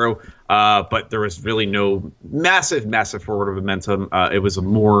 high hero, but there was really no massive forward momentum. It was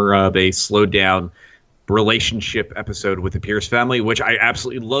more of a slowed down relationship episode with the Pierce family, which I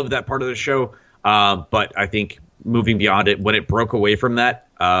absolutely love that part of the show. But I think moving beyond it, when it broke away from that,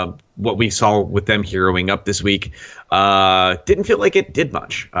 what we saw with them heroing up this week didn't feel like it did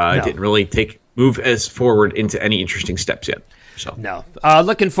much. It didn't really move as forward into any interesting steps yet. So no.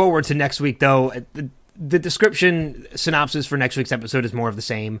 Looking forward to next week, though. The description synopsis for next week's episode is more of the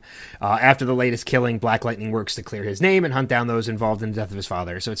same. After the latest killing, Black Lightning works to clear his name and hunt down those involved in the death of his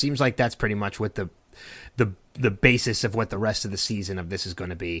father. So it seems like that's pretty much what the basis of what the rest of the season of this is going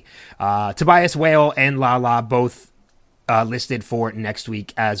to be. Tobias Whale and Lala both listed for next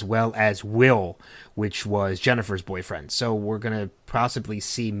week, as well as Will, which was Jennifer's boyfriend. So we're going to possibly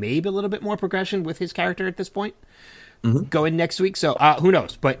see maybe a little bit more progression with his character at this point going next week. So who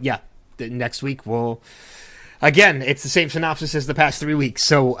knows? But yeah, next week again, it's the same synopsis as the past 3 weeks.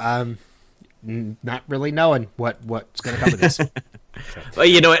 So not really knowing what's going to come of this. Well,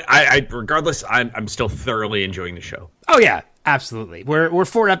 you know what? I regardless, I'm still thoroughly enjoying the show. Oh yeah, absolutely. We're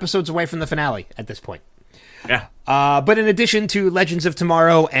 4 episodes away from the finale at this point. Yeah. But in addition to Legends of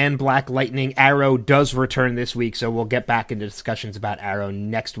Tomorrow and Black Lightning, Arrow does return this week, so we'll get back into discussions about Arrow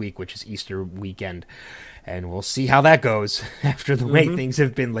next week, which is Easter weekend. And we'll see how that goes after the way things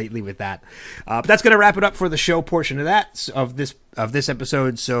have been lately with that. But that's going to wrap it up for the show portion of this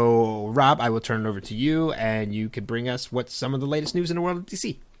episode. So, Rob, I will turn it over to you, and you could bring us what's some of the latest news in the world of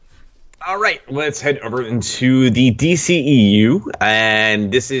DC. All right, let's head over into the DCEU,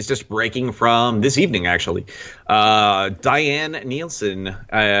 and this is just breaking from this evening, actually. Diane Nielsen,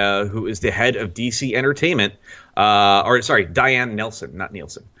 who is the head of DC Entertainment, Diane Nelson, not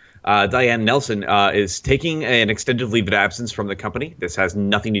Nielsen. Diane Nelson is taking an extended leave of absence from the company. This has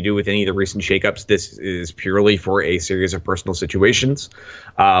nothing to do with any of the recent shakeups. This is purely for a series of personal situations.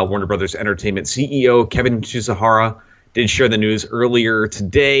 Warner Brothers Entertainment CEO Kevin Tsuhara did share the news earlier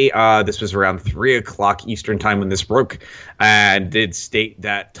today. This was around 3 o'clock Eastern time when this broke, and did state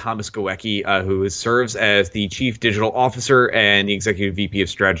that Thomas Goecki, who serves as the Chief Digital Officer and the Executive VP of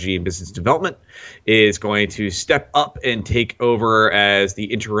Strategy and Business Development, is going to step up and take over as the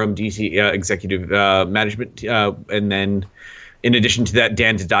interim DC Executive Management. And then, in addition to that,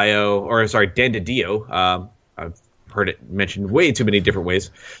 Dan DiDio, I've heard it mentioned way too many different ways.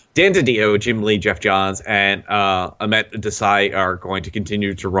 Dan DiDio, Jim Lee, Jeff Johns, and Amit Desai are going to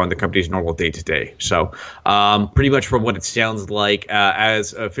continue to run the company's normal day-to-day. So pretty much from what it sounds like,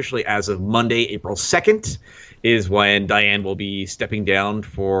 as officially as of Monday, April 2nd, is when Diane will be stepping down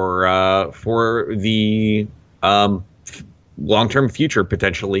for the long-term future,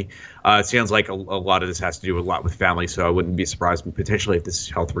 potentially. It sounds like a lot of this has to do a lot with family, so I wouldn't be surprised potentially if this is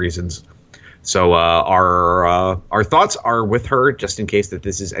health reasons. So our thoughts are with her, just in case that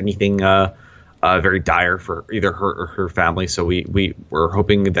this is anything very dire for either her or her family. So we're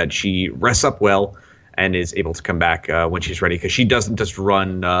hoping that she rests up well and is able to come back when she's ready, because she doesn't just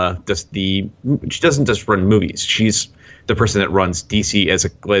run movies. She's the person that runs DC as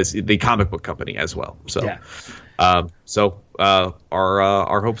the comic book company as well. So Yeah.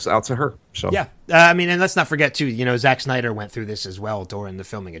 Our hopes out to her. So Yeah. I mean, and let's not forget too, Zack Snyder went through this as well during the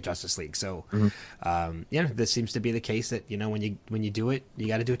filming of Justice League. So, this seems to be the case that, when you do it, you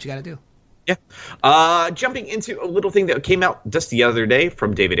got to do what you got to do. Yeah. Jumping into a little thing that came out just the other day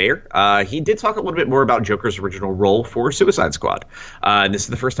from David Ayer. He did talk a little bit more about Joker's original role for Suicide Squad. And this is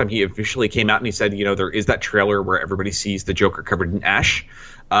the first time he officially came out and he said, there is that trailer where everybody sees the Joker covered in ash.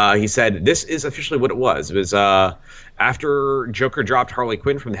 He said this is officially what it was. It was after Joker dropped Harley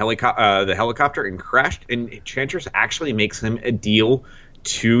Quinn from the helicopter and crashed, and Enchantress actually makes him a deal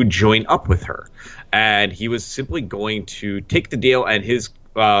to join up with her. And he was simply going to take the deal, and his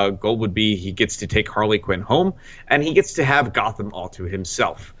goal would be he gets to take Harley Quinn home, and he gets to have Gotham all to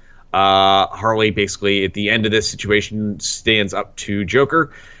himself. Harley basically, at the end of this situation, stands up to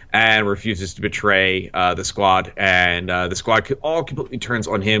Joker and refuses to betray the squad, and the squad all completely turns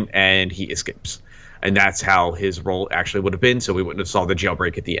on him, and he escapes. And that's how his role actually would have been, so we wouldn't have saw the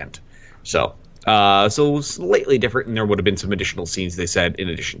jailbreak at the end. So slightly different, and there would have been some additional scenes, they said, in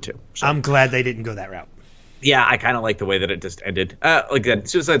addition to. So, I'm glad they didn't go that route. Yeah, I kind of like the way that it just ended. Again,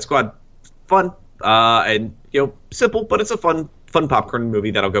 Suicide Squad, fun, and simple, but it's a fun popcorn movie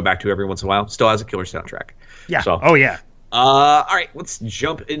that I'll go back to every once in a while. Still has a killer soundtrack. Yeah. So, oh yeah. All right, let's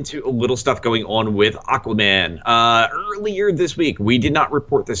jump into a little stuff going on with Aquaman. Earlier this week, we did not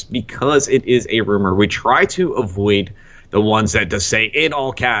report this because it is a rumor. We try to avoid the ones that just say in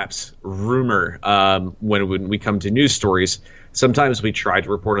all caps rumor when we come to news stories. Sometimes we try to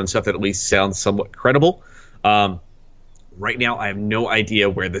report on stuff that at least sounds somewhat credible. Right now, I have no idea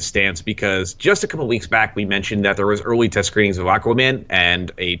where this stands, because just a couple weeks back, we mentioned that there was early test screenings of Aquaman,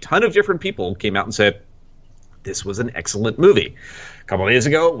 and a ton of different people came out and said this was an excellent movie. A couple of days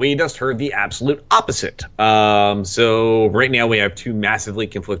ago, we just heard the absolute opposite. So right now, we have two massively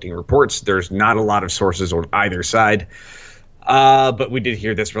conflicting reports. There's not a lot of sources on either side. But we did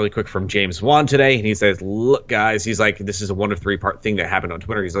hear this really quick from James Wan today, and he says, "Look, guys," he's like, "this is a 1 of 3 part thing that happened on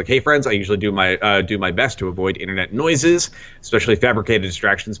Twitter." He's like, "Hey, friends, I usually do my best to avoid internet noises, especially fabricated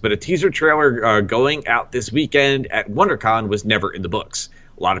distractions. But a teaser trailer going out this weekend at WonderCon was never in the books.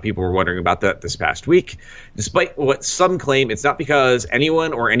 A lot of people were wondering about that this past week. Despite what some claim, it's not because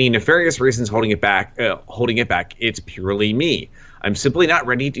anyone or any nefarious reasons holding it back. It's purely me. I'm simply not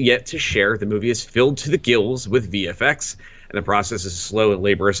ready yet to share. The movie is filled to the gills with VFX, and the process is slow and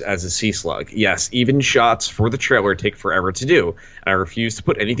laborious as a sea slug. Yes, even shots for the trailer take forever to do, and I refuse to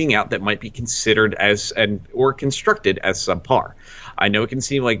put anything out that might be considered as or constructed as subpar. I know it can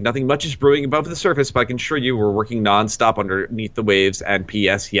seem like nothing much is brewing above the surface, but I can assure you we're working nonstop underneath the waves. And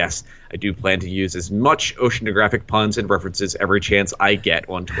P.S. Yes, I do plan to use as much oceanographic puns and references every chance I get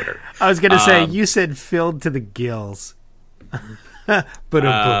on Twitter." I was going to say, you said filled to the gills.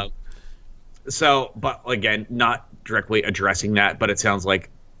 But again, not directly addressing that, but it sounds like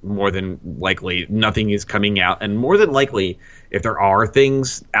more than likely nothing is coming out, and more than likely, if there are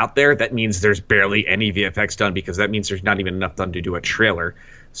things out there, that means there's barely any VFX done, because that means there's not even enough done to do a trailer.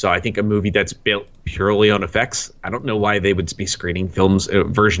 So I think a movie that's built purely on effects, I don't know why they would be screening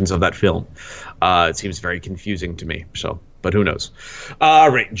versions of that film. It seems very confusing to me. So, but who knows? All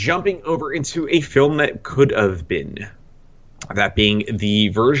right, jumping over into a film that could have been. That being the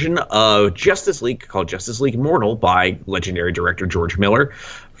version of Justice League called Justice League Immortal by legendary director George Miller,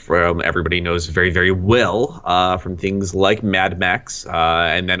 from everybody knows very, very well from things like Mad Max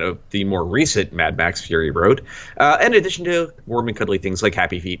and then the more recent Mad Max Fury Road, in addition to warm and cuddly things like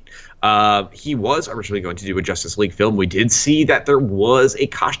Happy Feet. He was originally going to do a Justice League film. We did see that there was a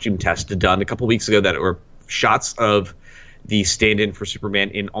costume test done a couple weeks ago that were shots of the stand-in for Superman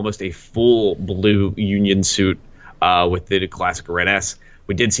in almost a full blue Union suit with the classic red S.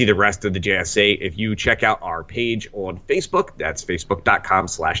 We did see the rest of the JSA. If you check out our page on Facebook, that's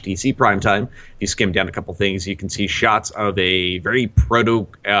facebook.com/DC Primetime. If you skim down a couple things, you can see shots of a very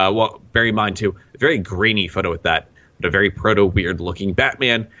bear in mind too, a very grainy photo at that, but a very weird looking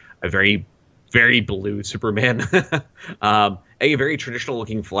Batman, a very, very blue Superman, a very traditional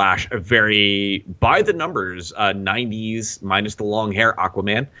looking Flash, a very by the numbers 90s minus the long hair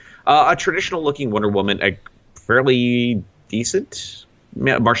Aquaman, a traditional looking Wonder Woman, a fairly decent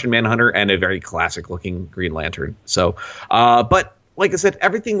Martian Manhunter, and a very classic looking Green Lantern. So, but like I said,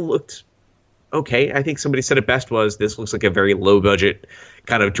 everything looked okay. I think somebody said it best was this looks like a very low budget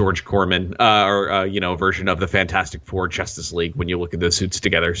kind of George Corman version of the Fantastic Four Justice League when you look at those suits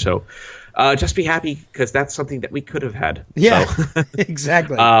together. So just be happy because that's something that we could have had. Yeah, so.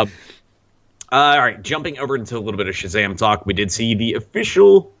 Exactly. All right, jumping over into a little bit of Shazam talk. We did see the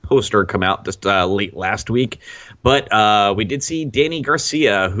official poster come out just late last week, but we did see Danny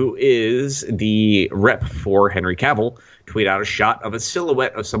Garcia, who is the rep for Henry Cavill, tweet out a shot of a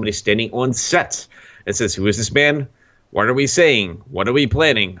silhouette of somebody standing on set. It says, "Who is this man? What are we saying? What are we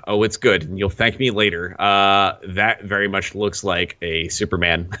planning? Oh, it's good, and you'll thank me later." That very much looks like a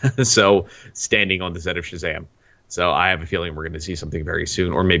Superman, so standing on the set of Shazam. So I have a feeling we're going to see something very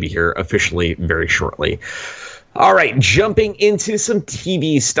soon, or maybe here officially very shortly. All right, jumping into some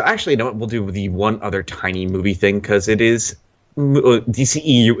TV stuff. Actually, you know what? We'll do the one other tiny movie thing because it is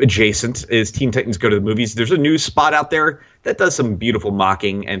DCEU adjacent. Is Teen Titans Go to the Movies. There's a news spot out there that does some beautiful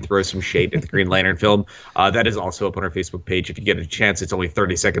mocking and throws some shade at the Green Lantern film. That is also up on our Facebook page. If you get a chance, it's only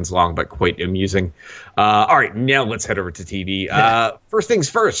 30 seconds long, but quite amusing. All right, now let's head over to TV. First things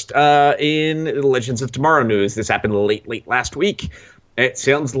first, in Legends of Tomorrow news, this happened late last week. It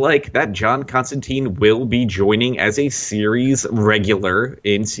sounds like that John Constantine will be joining as a series regular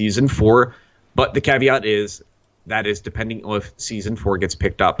in season 4, but the caveat is that is depending on if season 4 gets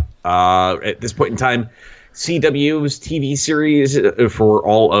picked up. At this point in time, CW's TV series for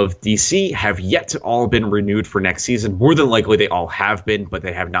all of DC have yet to all been renewed for next season. More than likely they all have been, but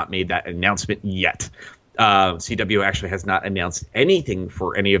they have not made that announcement yet. CW actually has not announced anything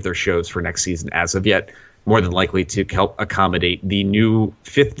for any of their shows for next season as of yet. More than likely to help accommodate the new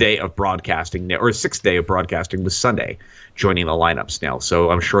 5th day of broadcasting, or 6th day of broadcasting with Sunday joining the lineups now. So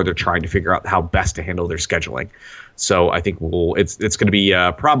I'm sure they're trying to figure out how best to handle their scheduling. So I think it's going to be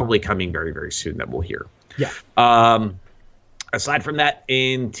probably coming very, very soon that we'll hear. Yeah. Aside from that,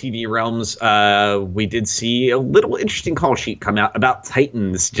 in TV realms, we did see a little interesting call sheet come out about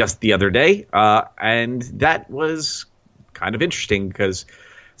Titans just the other day. And that was kind of interesting because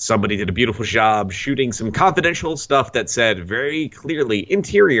somebody did a beautiful job shooting some confidential stuff that said very clearly,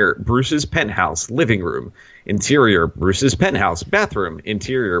 interior, Bruce's penthouse, living room. Interior, Bruce's penthouse, bathroom.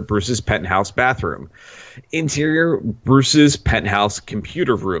 Interior, Bruce's penthouse, bathroom. Interior, Bruce's penthouse,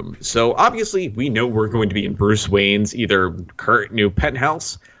 computer room. So obviously we know we're going to be in Bruce Wayne's either current new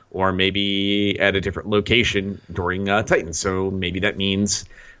penthouse or maybe at a different location during Titans. So maybe that means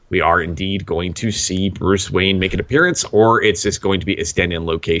we are indeed going to see Bruce Wayne make an appearance, or it's just going to be a stand-in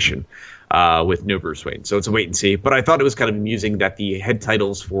location with no Bruce Wayne. So it's a wait and see. But I thought it was kind of amusing that the head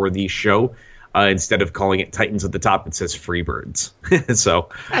titles for the show, instead of calling it Titans at the top, it says Freebirds. So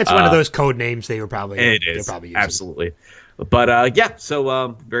that's one of those code names they were probably using. Absolutely. But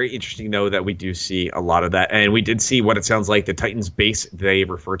so very interesting though that we do see a lot of that, and we did see what it sounds like the Titans base. They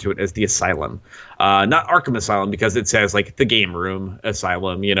refer to it as the Asylum, not Arkham Asylum because it says like the game room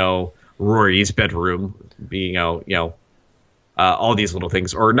Asylum. Rory's bedroom being all these little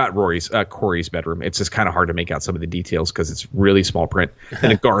things, or not Rory's, Corey's bedroom. It's just kind of hard to make out some of the details because it's really small print.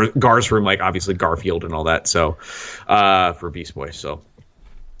 And Gar's room, like obviously Garfield and all that. So for Beast Boy, so.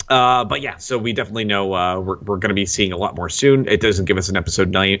 But yeah, so we definitely know we're going to be seeing a lot more soon. It doesn't give us an episode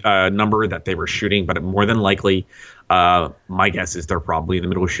number that they were shooting, but more than likely, my guess is they're probably in the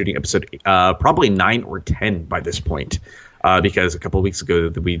middle of shooting episode probably 9 or 10 by this point, because a couple of weeks ago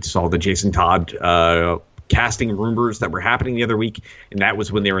we saw the Jason Todd casting rumors that were happening the other week, and that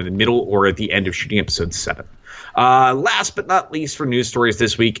was when they were in the middle or at the end of shooting episode 7. Last but not least for news stories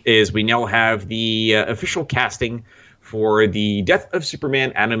this week is we now have the official casting for the Death of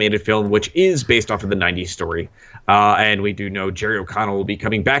Superman animated film, which is based off of the 90s story. And we do know Jerry O'Connell will be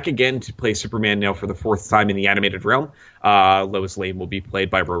coming back again to play Superman now for the 4th time in the animated realm. Lois Lane will be played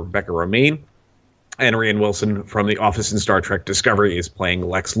by Rebecca Romijn. And Rainn Wilson from The Office and Star Trek Discovery is playing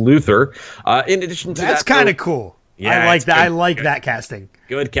Lex Luthor. In addition to that's kind of cool. Yeah, I like that. Good. I like that casting.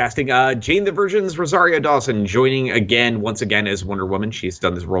 Good casting. Jane the Virgin's Rosario Dawson joining once again as Wonder Woman. She's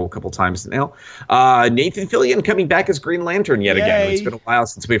done this role a couple times now. Nathan Fillion coming back as Green Lantern yet again. It's been a while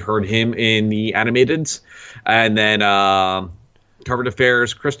since we've heard him in the animateds. And then Covered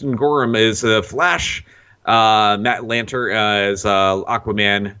Affairs, Kristen Gorham is Flash. Matt Lanter as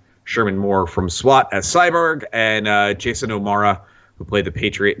Aquaman. Sherman Moore from SWAT as Cyborg. And Jason O'Mara, who played the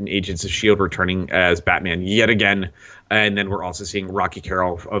Patriot in Agents of S.H.I.E.L.D., returning as Batman yet again. And then we're also seeing Rocky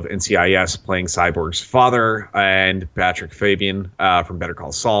Carroll of NCIS playing Cyborg's father, and Patrick Fabian from Better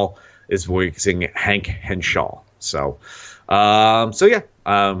Call Saul is voicing Hank Henshaw. So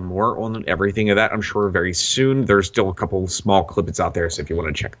more on everything of that, I'm sure, very soon. There's still a couple small clippets out there, so if you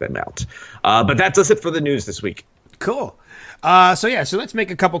want to check them out. But that does it for the news this week. Cool. So let's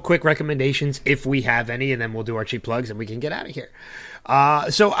make a couple quick recommendations if we have any, and then we'll do our cheap plugs and we can get out of here.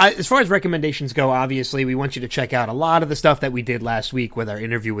 As far as recommendations go, obviously, we want you to check out a lot of the stuff that we did last week with our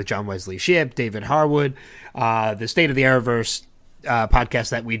interview with John Wesley Shipp, David Harwood, the State of the Arrowverse podcast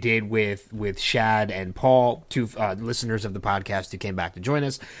that we did with Shad and Paul, two listeners of the podcast who came back to join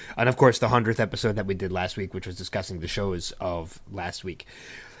us, and of course the 100th episode that we did last week, which was discussing the shows of last week.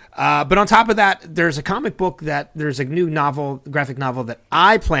 But on top of that, there's a new graphic novel that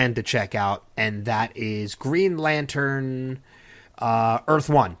I plan to check out, and that is Green Lantern Earth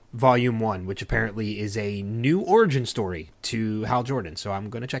 1, Volume 1, which apparently is a new origin story to Hal Jordan. So I'm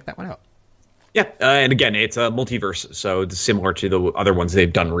going to check that one out. Yeah, and again, it's a multiverse, so it's similar to the other ones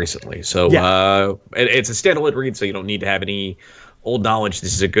they've done recently. So it's a standalone read, so you don't need to have any old knowledge.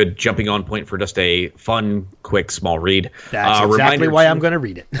 This is a good jumping on point for just a fun, quick, small read. That's exactly why I'm going to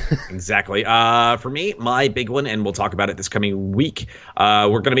read it. Exactly. For me, my big one, and we'll talk about it this coming week. We're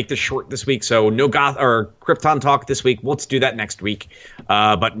going to make this short this week, so no Goth or Krypton talk this week. Let's do that next week.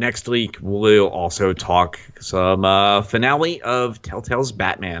 But next week, we'll also talk some finale of Telltale's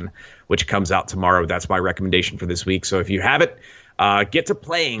Batman, which comes out tomorrow. That's my recommendation for this week. So if you have it, get to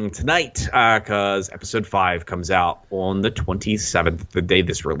playing tonight, because episode 5 comes out on the 27th, the day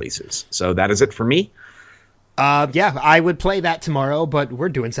this releases. So that is it for me. I would play that tomorrow, but we're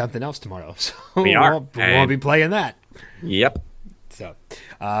doing something else tomorrow. So we are. We'll be playing that. Yep.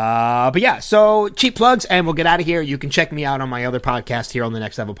 So cheap plugs, and we'll get out of here. You can check me out on my other podcast here on the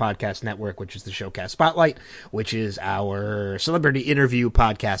Next Level Podcast Network, which is the Showcast Spotlight, which is our celebrity interview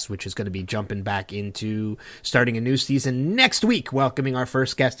podcast, which is going to be jumping back into starting a new season next week, welcoming our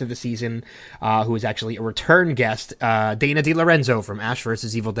first guest of the season, who is actually a return guest. Dana DiLorenzo from Ash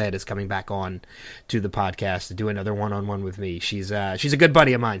vs. Evil Dead is coming back on to the podcast to do another one-on-one with me. She's a good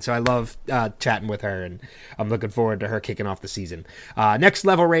buddy of mine, so I love chatting with her, and I'm looking forward to her kicking off the season.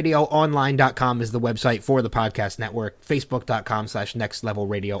 NextLevelRadioOnline.com is the website for the podcast network.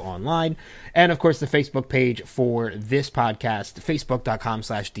 Facebook.com/NextLevelRadioOnline. And, of course, the Facebook page for this podcast,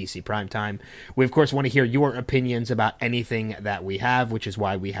 Facebook.com/DC Primetime. We, of course, want to hear your opinions about anything that we have, which is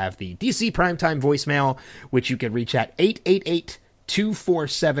why we have the DC Primetime voicemail, which you can reach at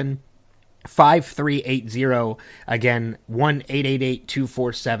 888-247-5380. Again,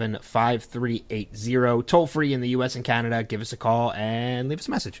 1-888-247-5380. Toll free in the US and Canada. Give us a call and leave us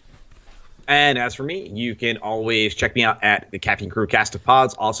a message. And as for me, you can always check me out at the Caffeine Crew Cast of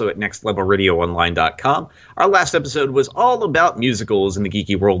Pods, also at nextlevelradioonline.com. Our last episode was all about musicals in the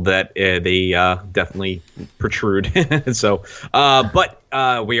geeky world that they definitely protrude. But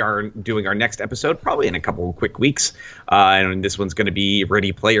we are doing our next episode probably in a couple of quick weeks. And this one's going to be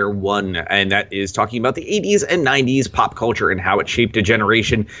Ready Player One. And that is talking about the 80s and 90s pop culture and how it shaped a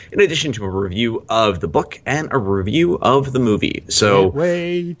generation, in addition to a review of the book and a review of the movie. So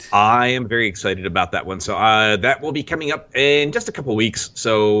wait. I am very excited about that one. So that will be coming up in just a couple of weeks.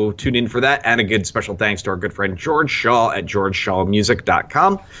 So tune in for that. And a good special thanks to our good friend George Shaw at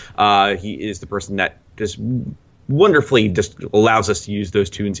GeorgeShawMusic.com. He is the person that just wonderfully just allows us to use those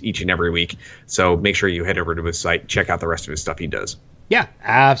tunes each and every week. So make sure you head over to his site, check out the rest of his stuff he does. Yeah,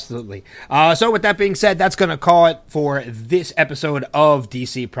 absolutely. So with that being said, that's going to call it for this episode of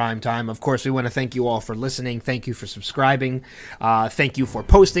DC Primetime. Of course, we want to thank you all for listening. Thank you for subscribing. Thank you for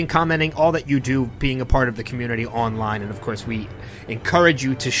posting, commenting, all that you do, being a part of the community online. And of course, we encourage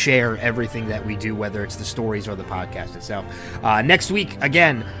you to share everything that we do, whether it's the stories or the podcast itself. Next week,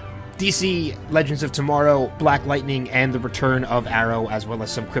 again, DC Legends of Tomorrow, Black Lightning, and the return of Arrow, as well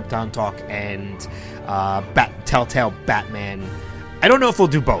as some Krypton talk and Telltale Batman. I don't know if we'll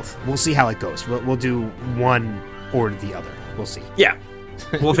do both. We'll see how it goes. We'll do one or the other. We'll see. Yeah,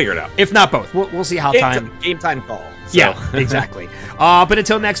 we'll figure it out. If not both, we'll see how game time call. So. Yeah, exactly. But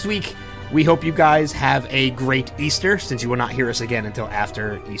until next week, we hope you guys have a great Easter, since you will not hear us again until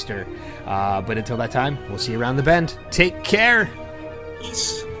after Easter. But until that time, we'll see you around the bend. Take care.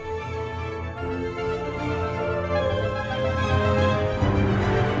 Peace.